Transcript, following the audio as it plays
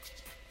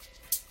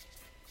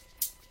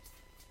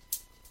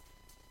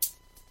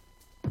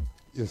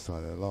Yes,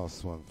 sir, the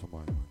last one for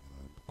my man.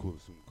 Cool,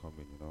 soon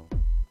coming, you know.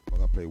 I'm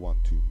gonna play one,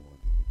 two more, and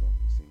then we're done.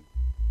 You see.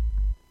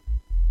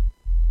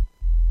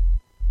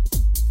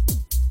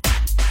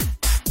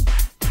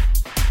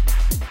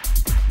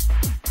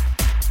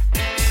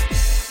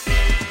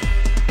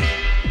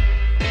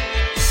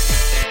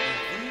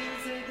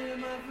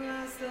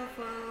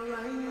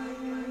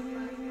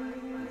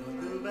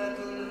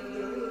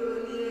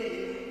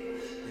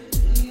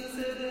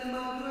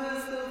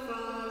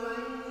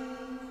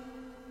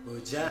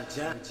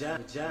 Babylon.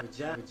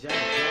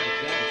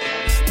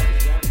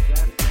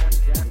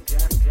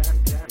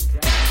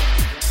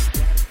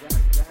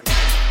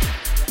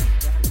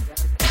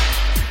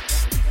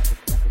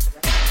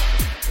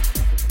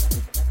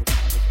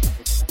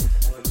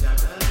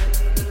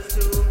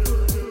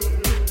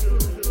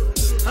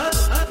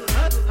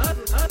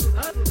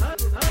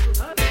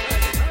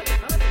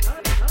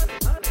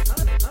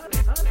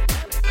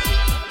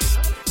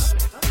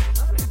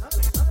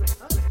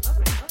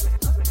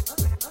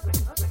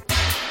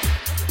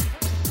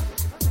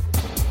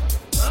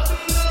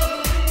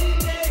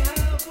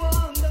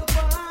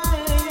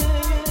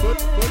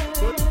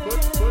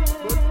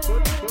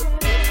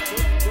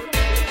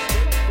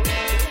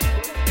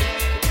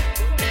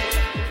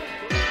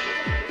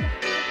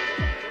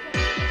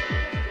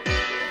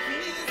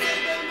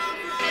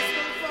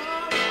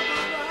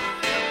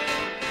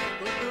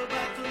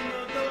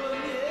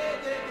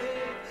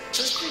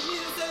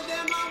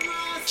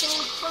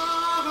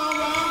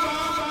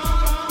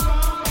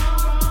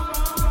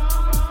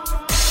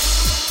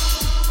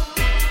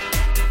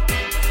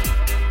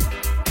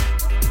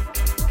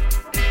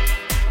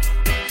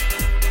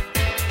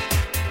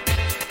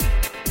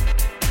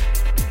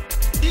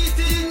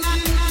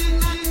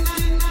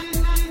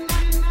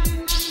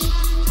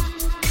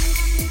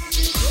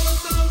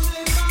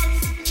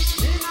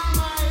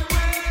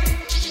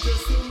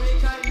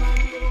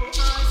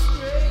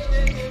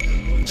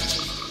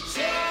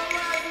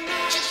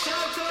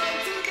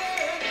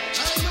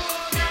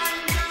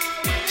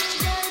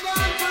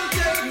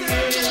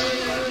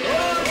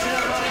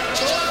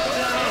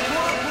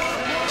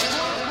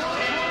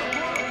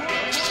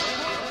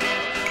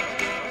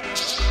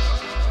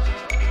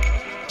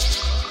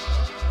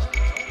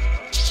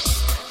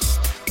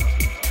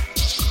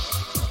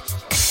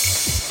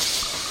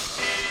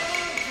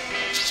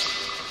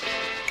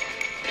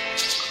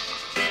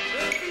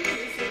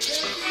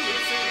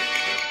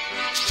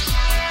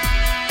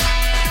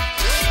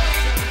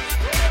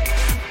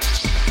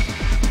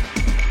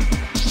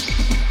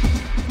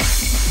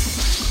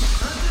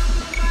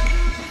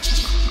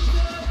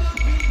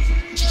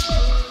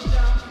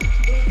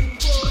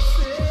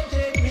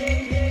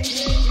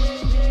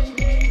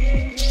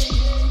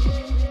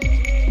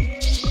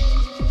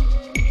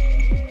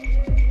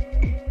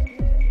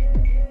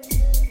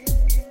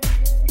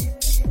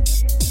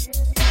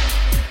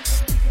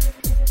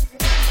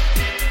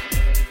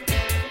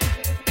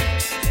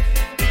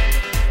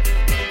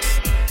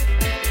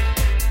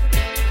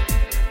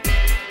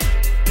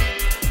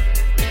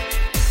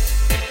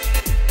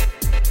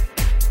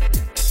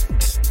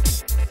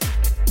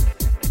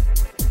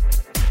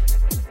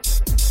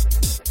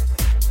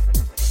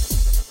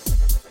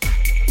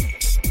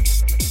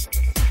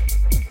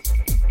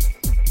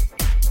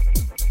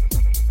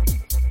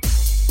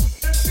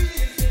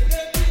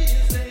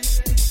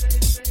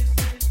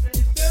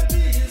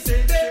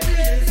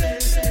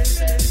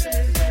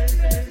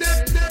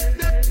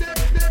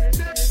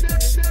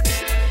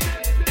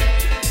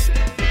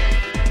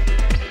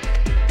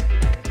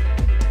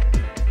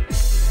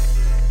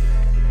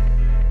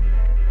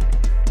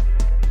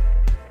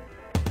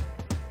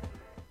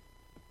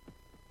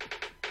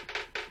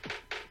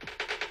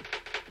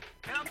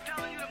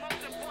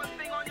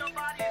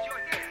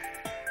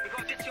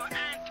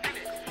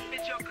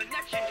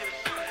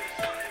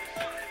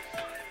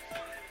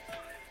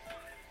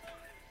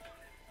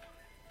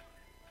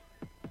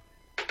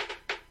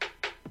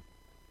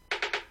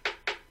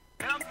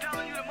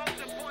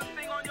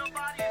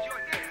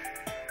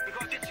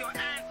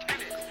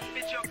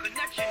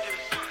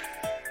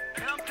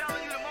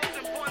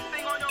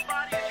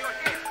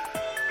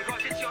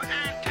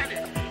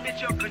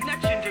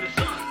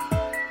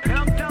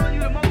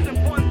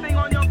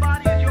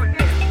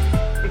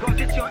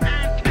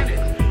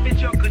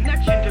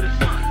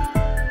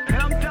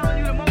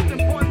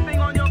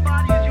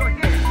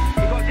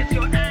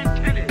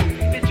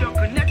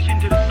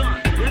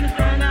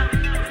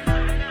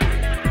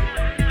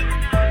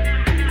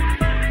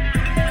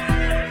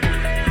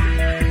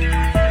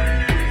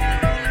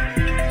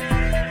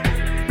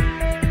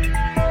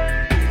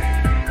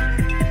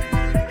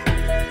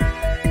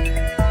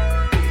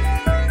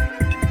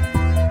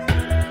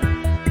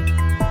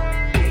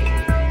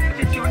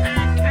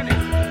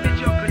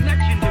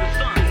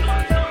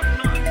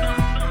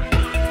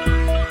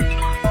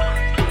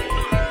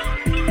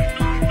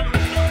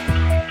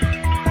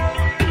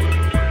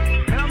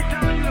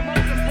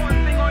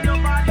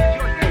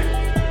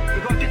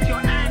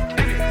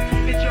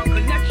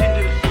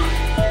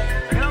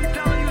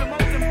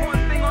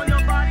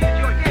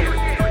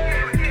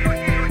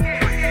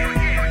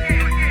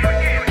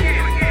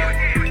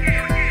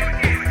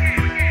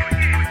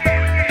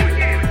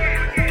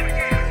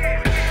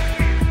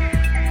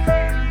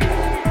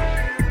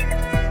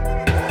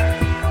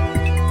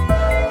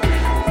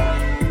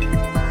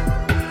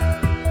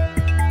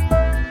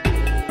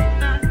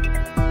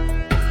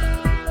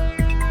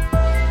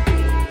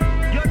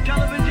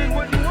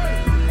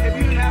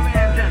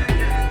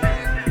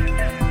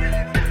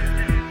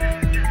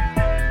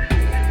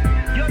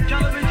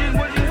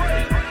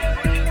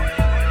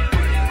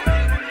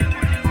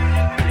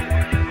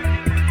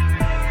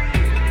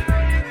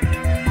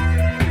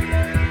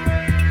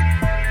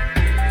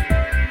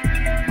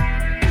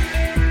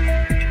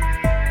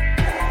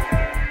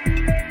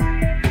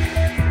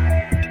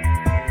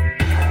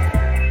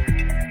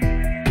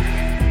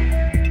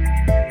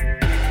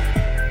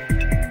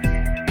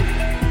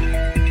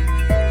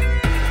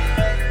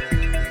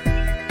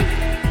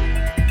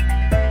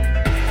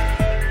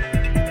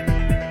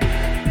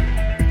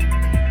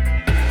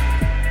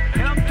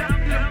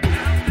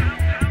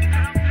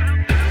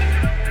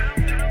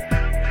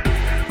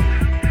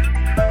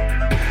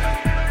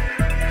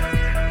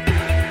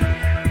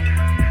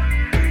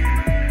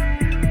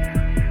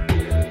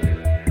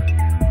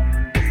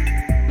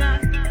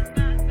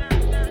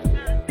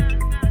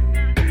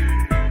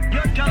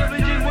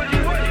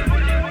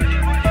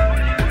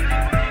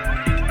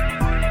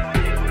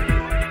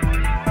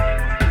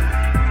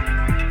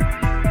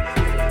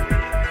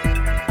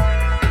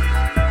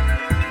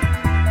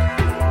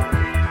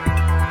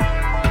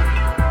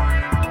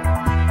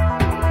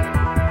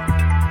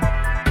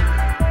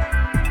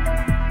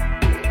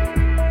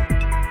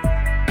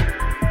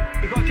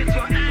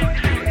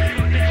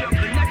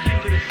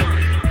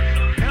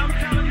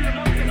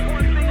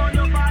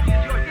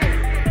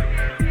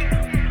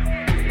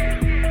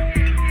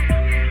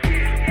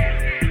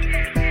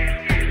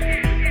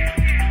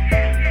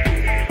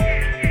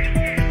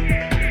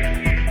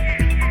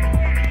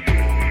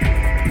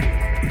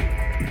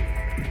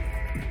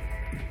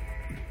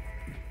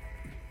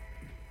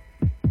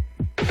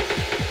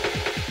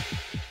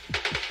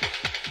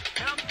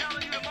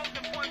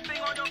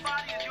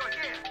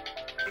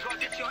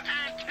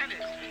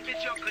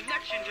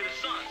 connection to the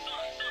sun.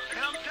 And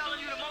I'm telling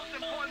you, the most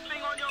important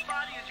thing on your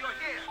body is your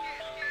hair.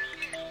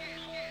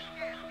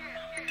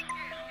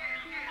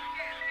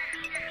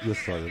 Yes,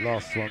 sir. The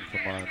last one for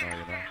mine now,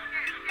 you know.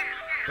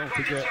 Don't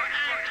forget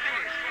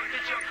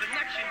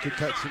to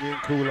catch me in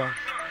Cooler,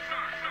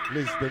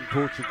 Lisbon,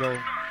 Portugal.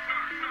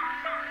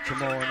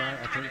 Tomorrow night,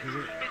 I think, is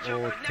it?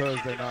 Or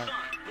Thursday night.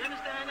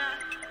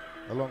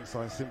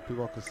 Alongside Simply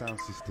Rock a Sound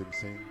System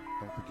scene.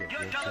 Don't forget.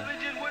 Your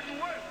television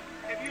wouldn't work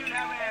if you didn't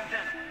have an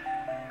antenna.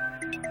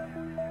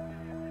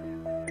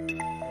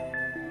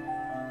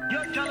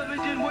 Your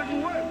television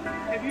wouldn't work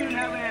if you didn't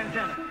have an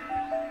antenna.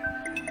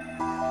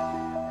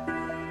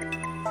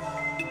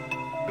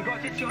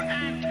 Because it's your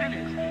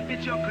antennas,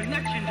 it's your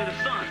connection to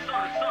the sun.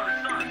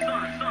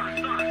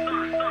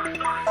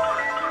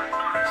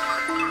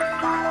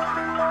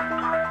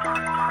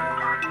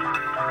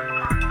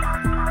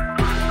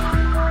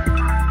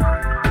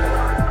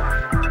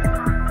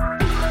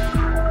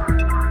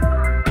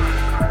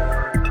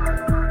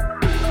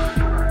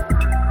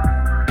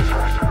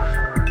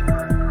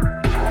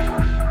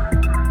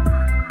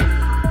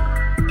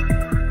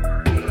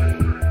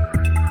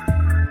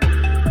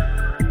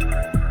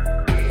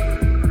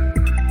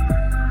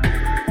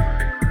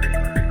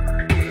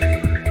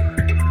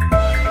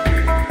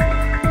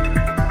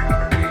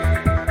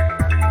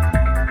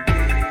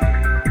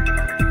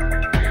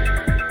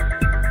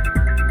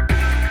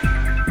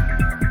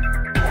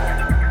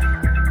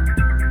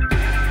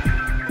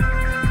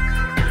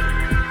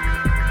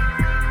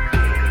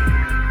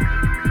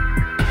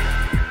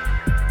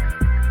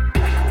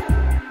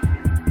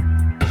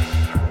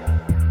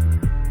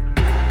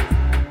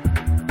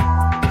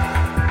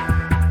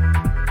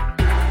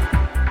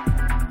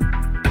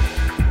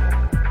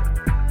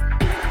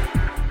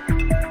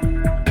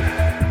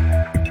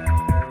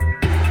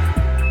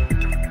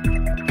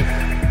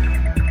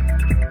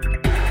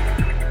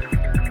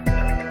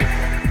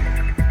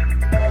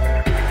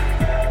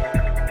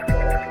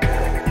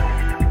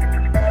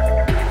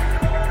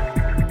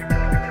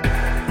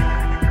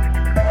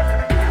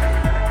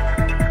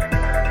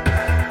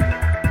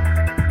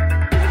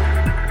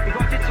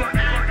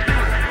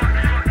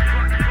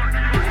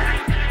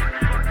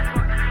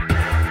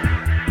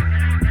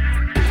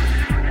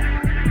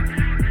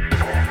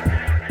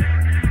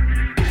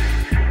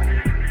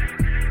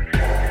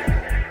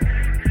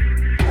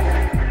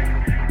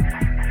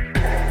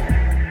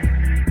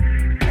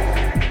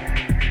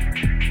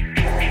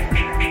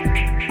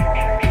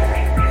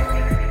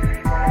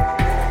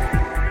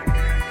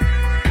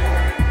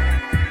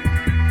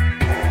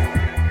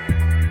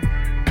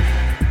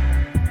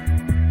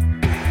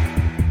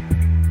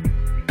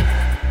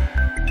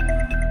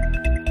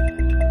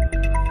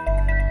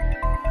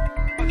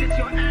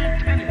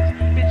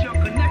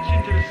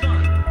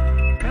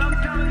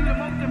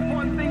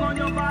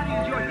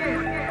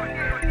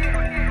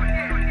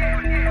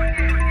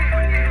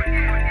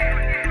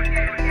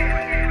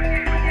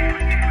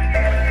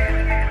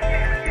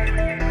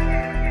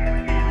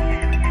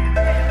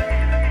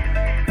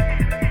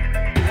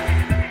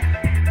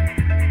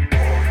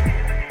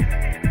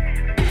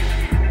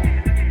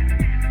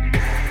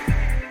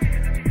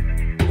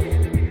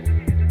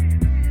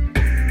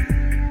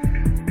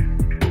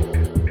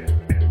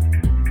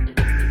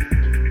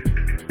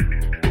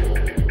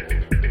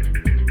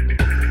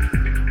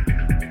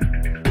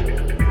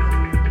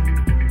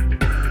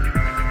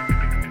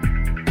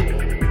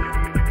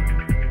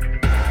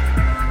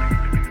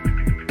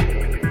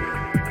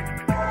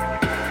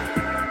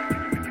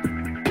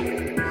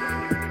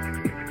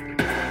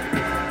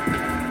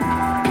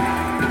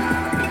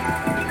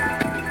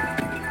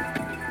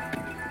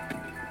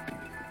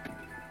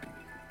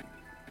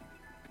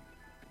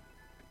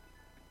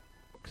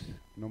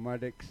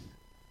 Nomadix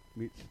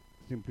meets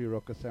Simply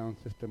Rock a Sound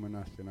System and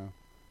us, you know.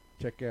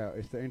 Check it out.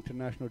 It's the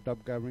International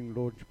Dub Gathering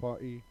launch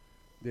party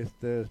this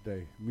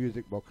Thursday.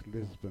 Music Box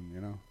Lisbon, you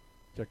know.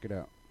 Check it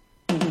out.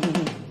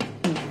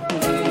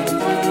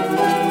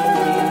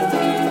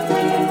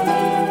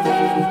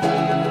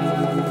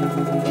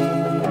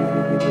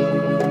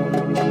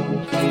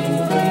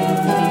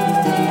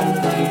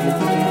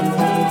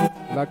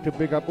 Like to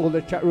big up all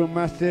the chat room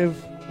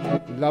massive.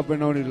 Love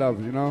and only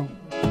love, you know.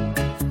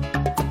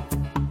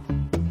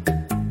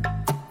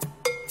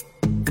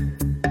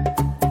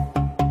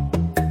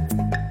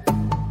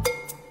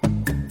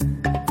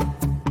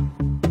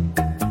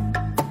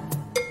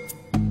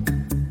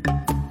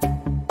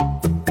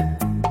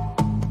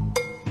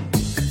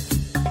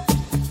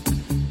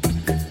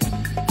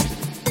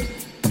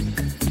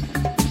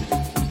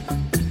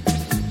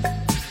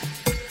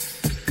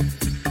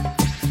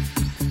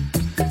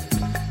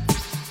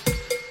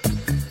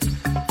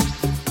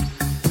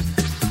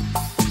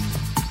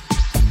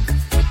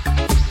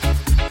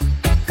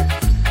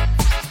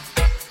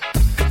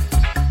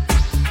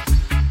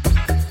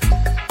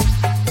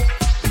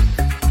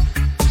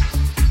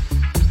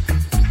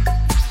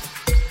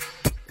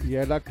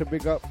 I'd like to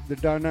big up the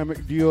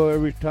dynamic duo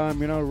every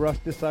time, you know, Russ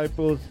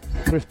Disciples,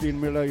 Christine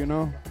Miller, you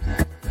know.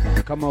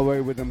 Come away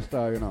with them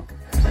style, you know.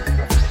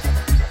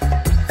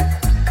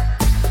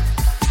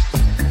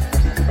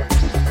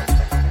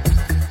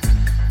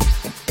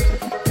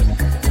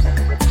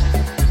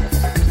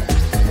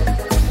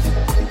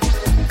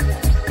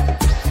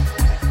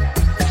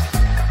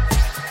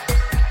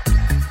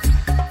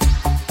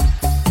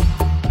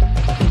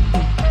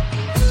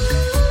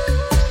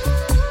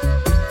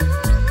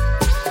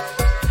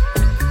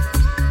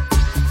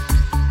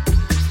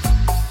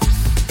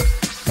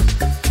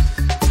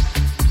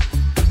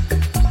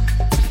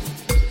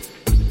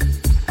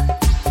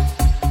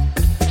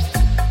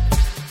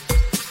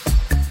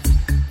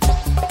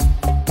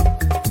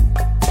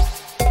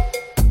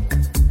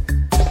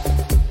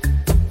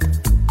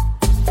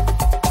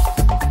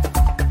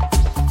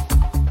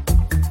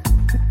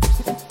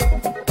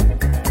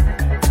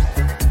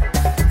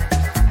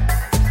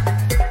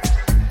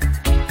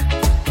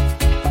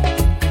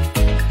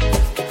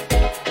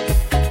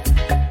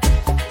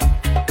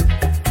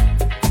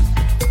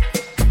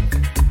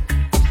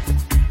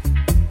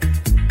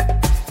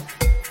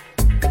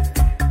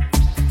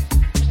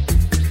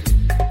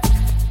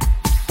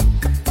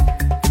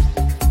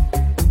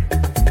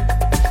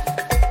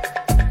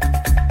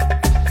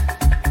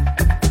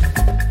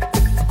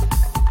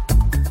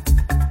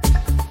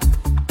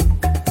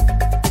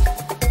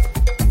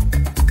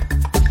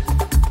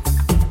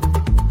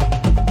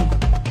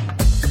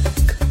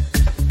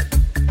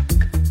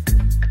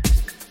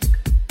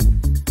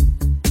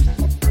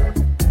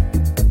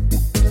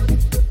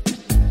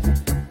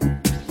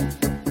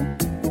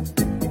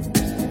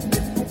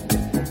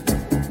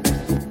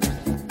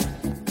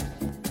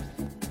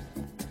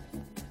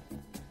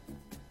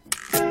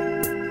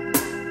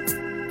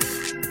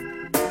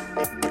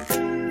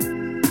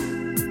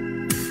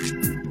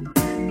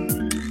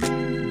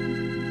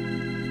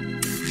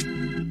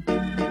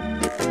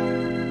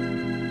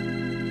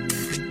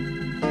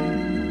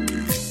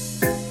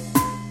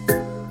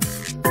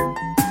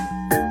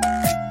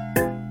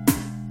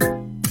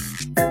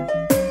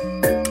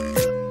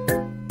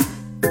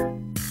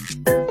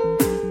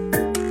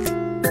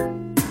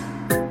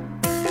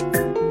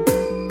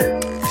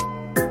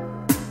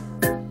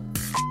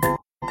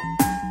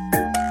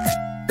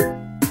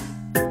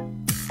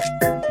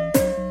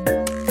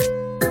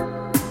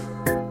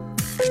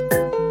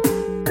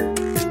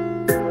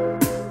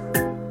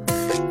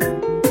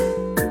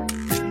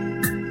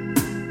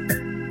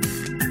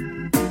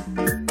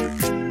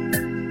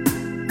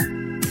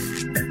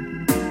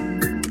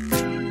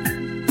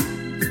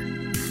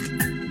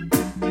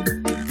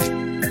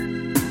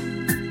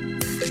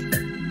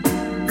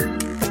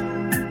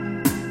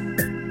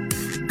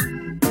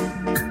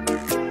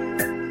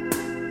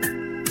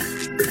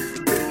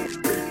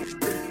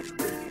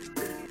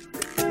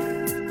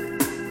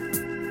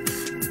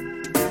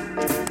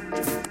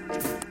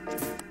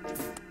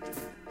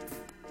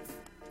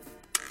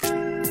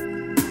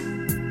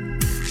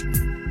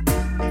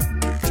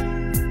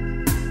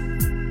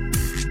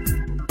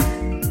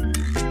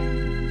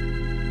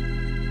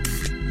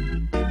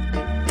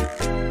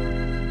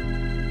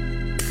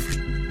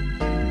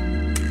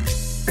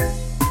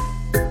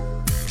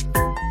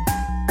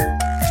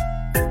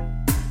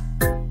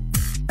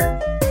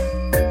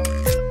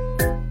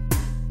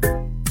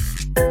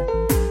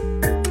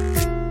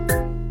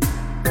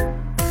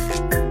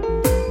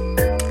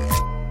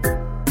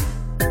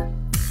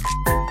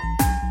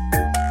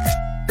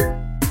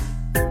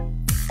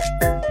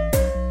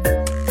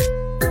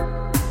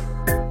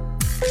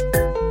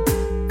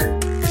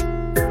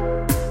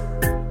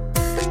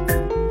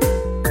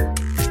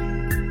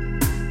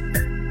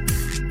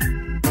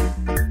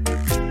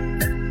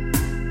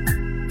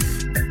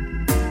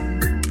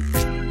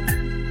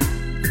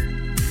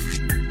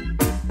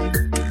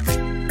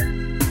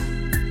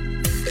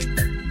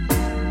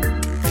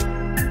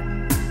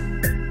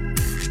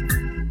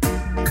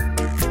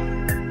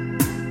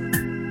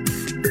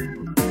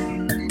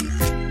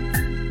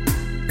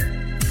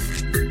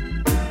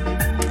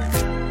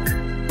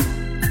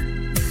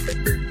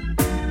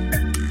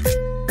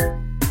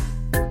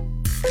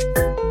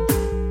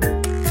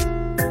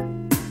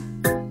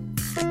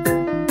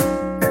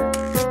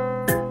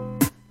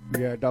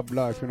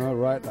 dubLife, you know,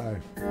 right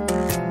life.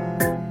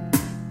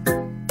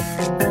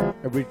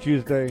 Every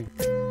Tuesday.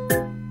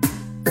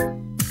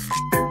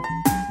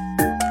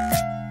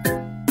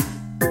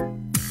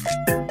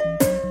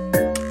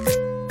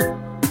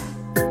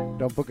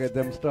 Don't forget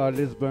them Star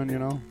Lisbon, you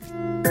know.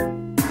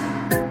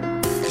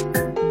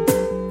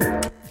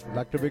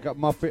 Like to pick up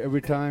Muffet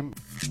every time.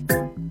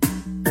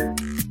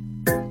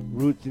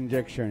 Roots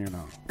injection, you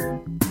know.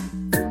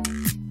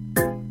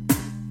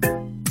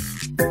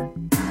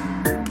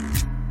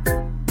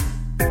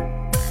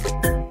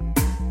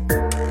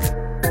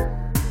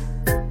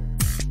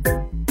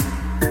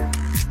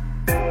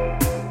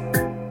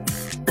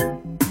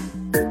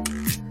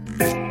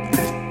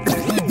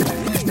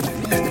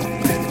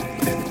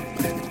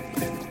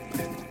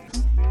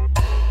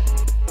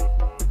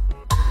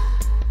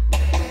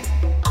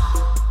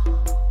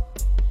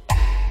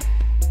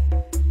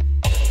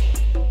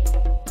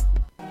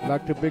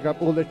 Like to pick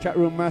up all the chat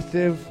room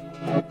massive.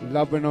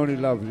 Love and only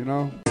love, you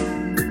know.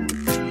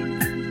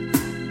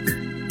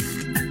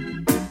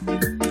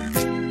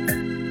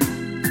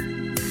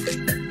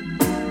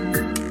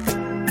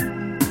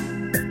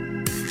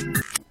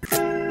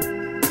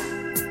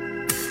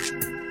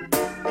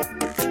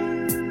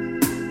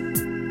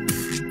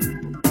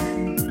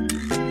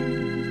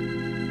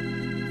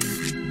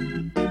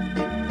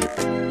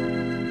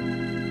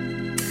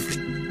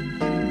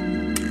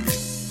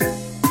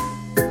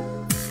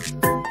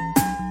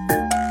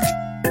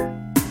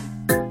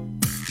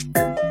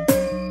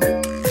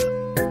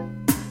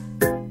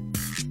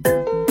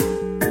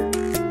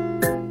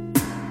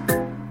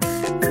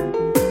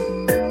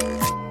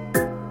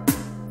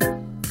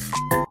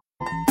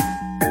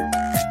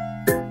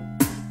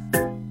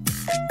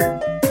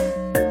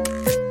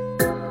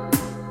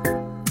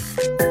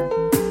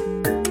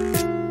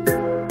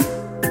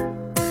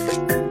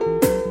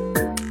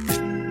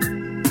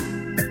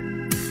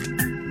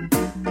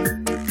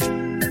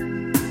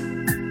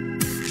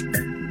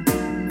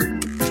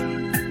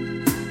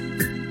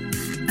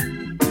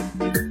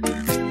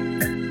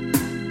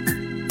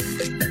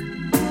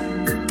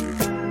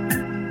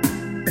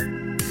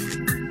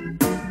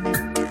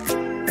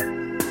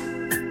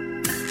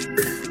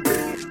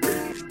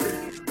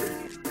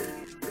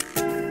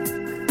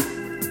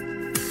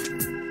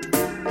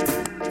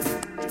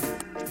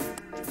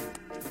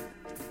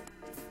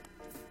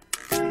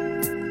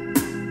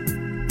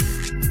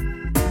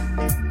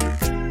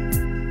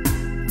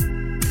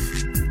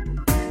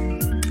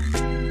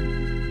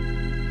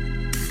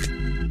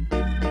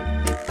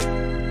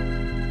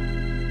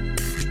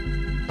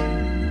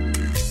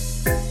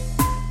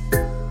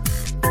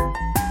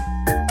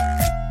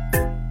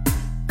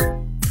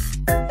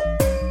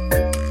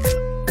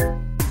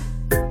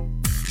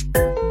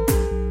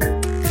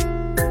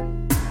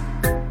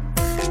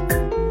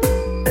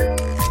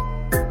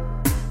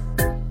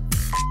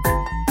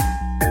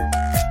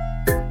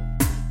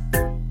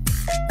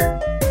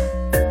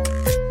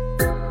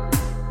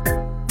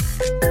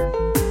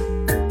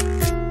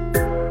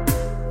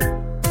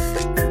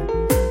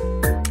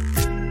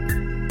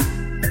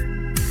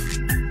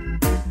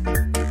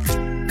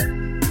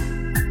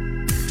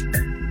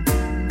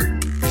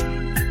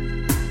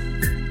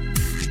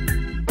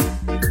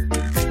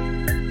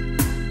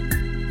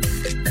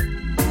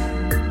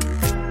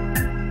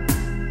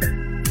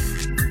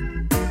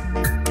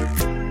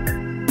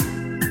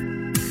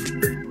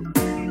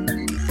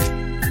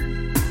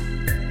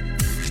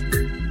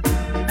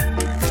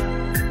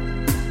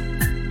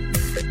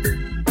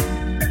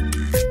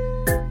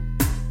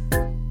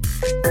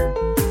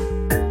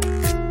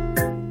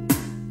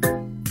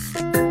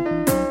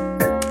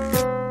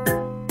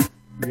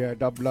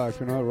 dubLife,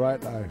 you know,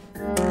 right life.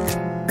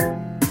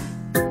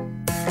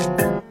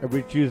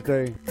 Every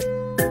Tuesday.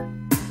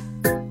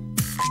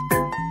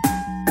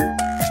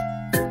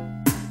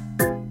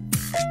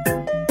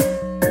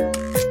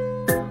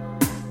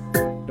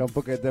 Don't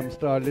forget them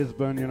Star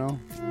Lisbon, you know.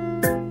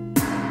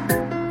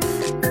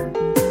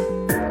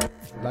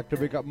 Like to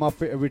pick up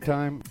Muffet every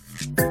time.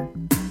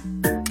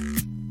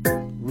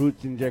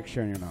 Roots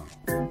injection, you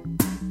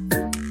know.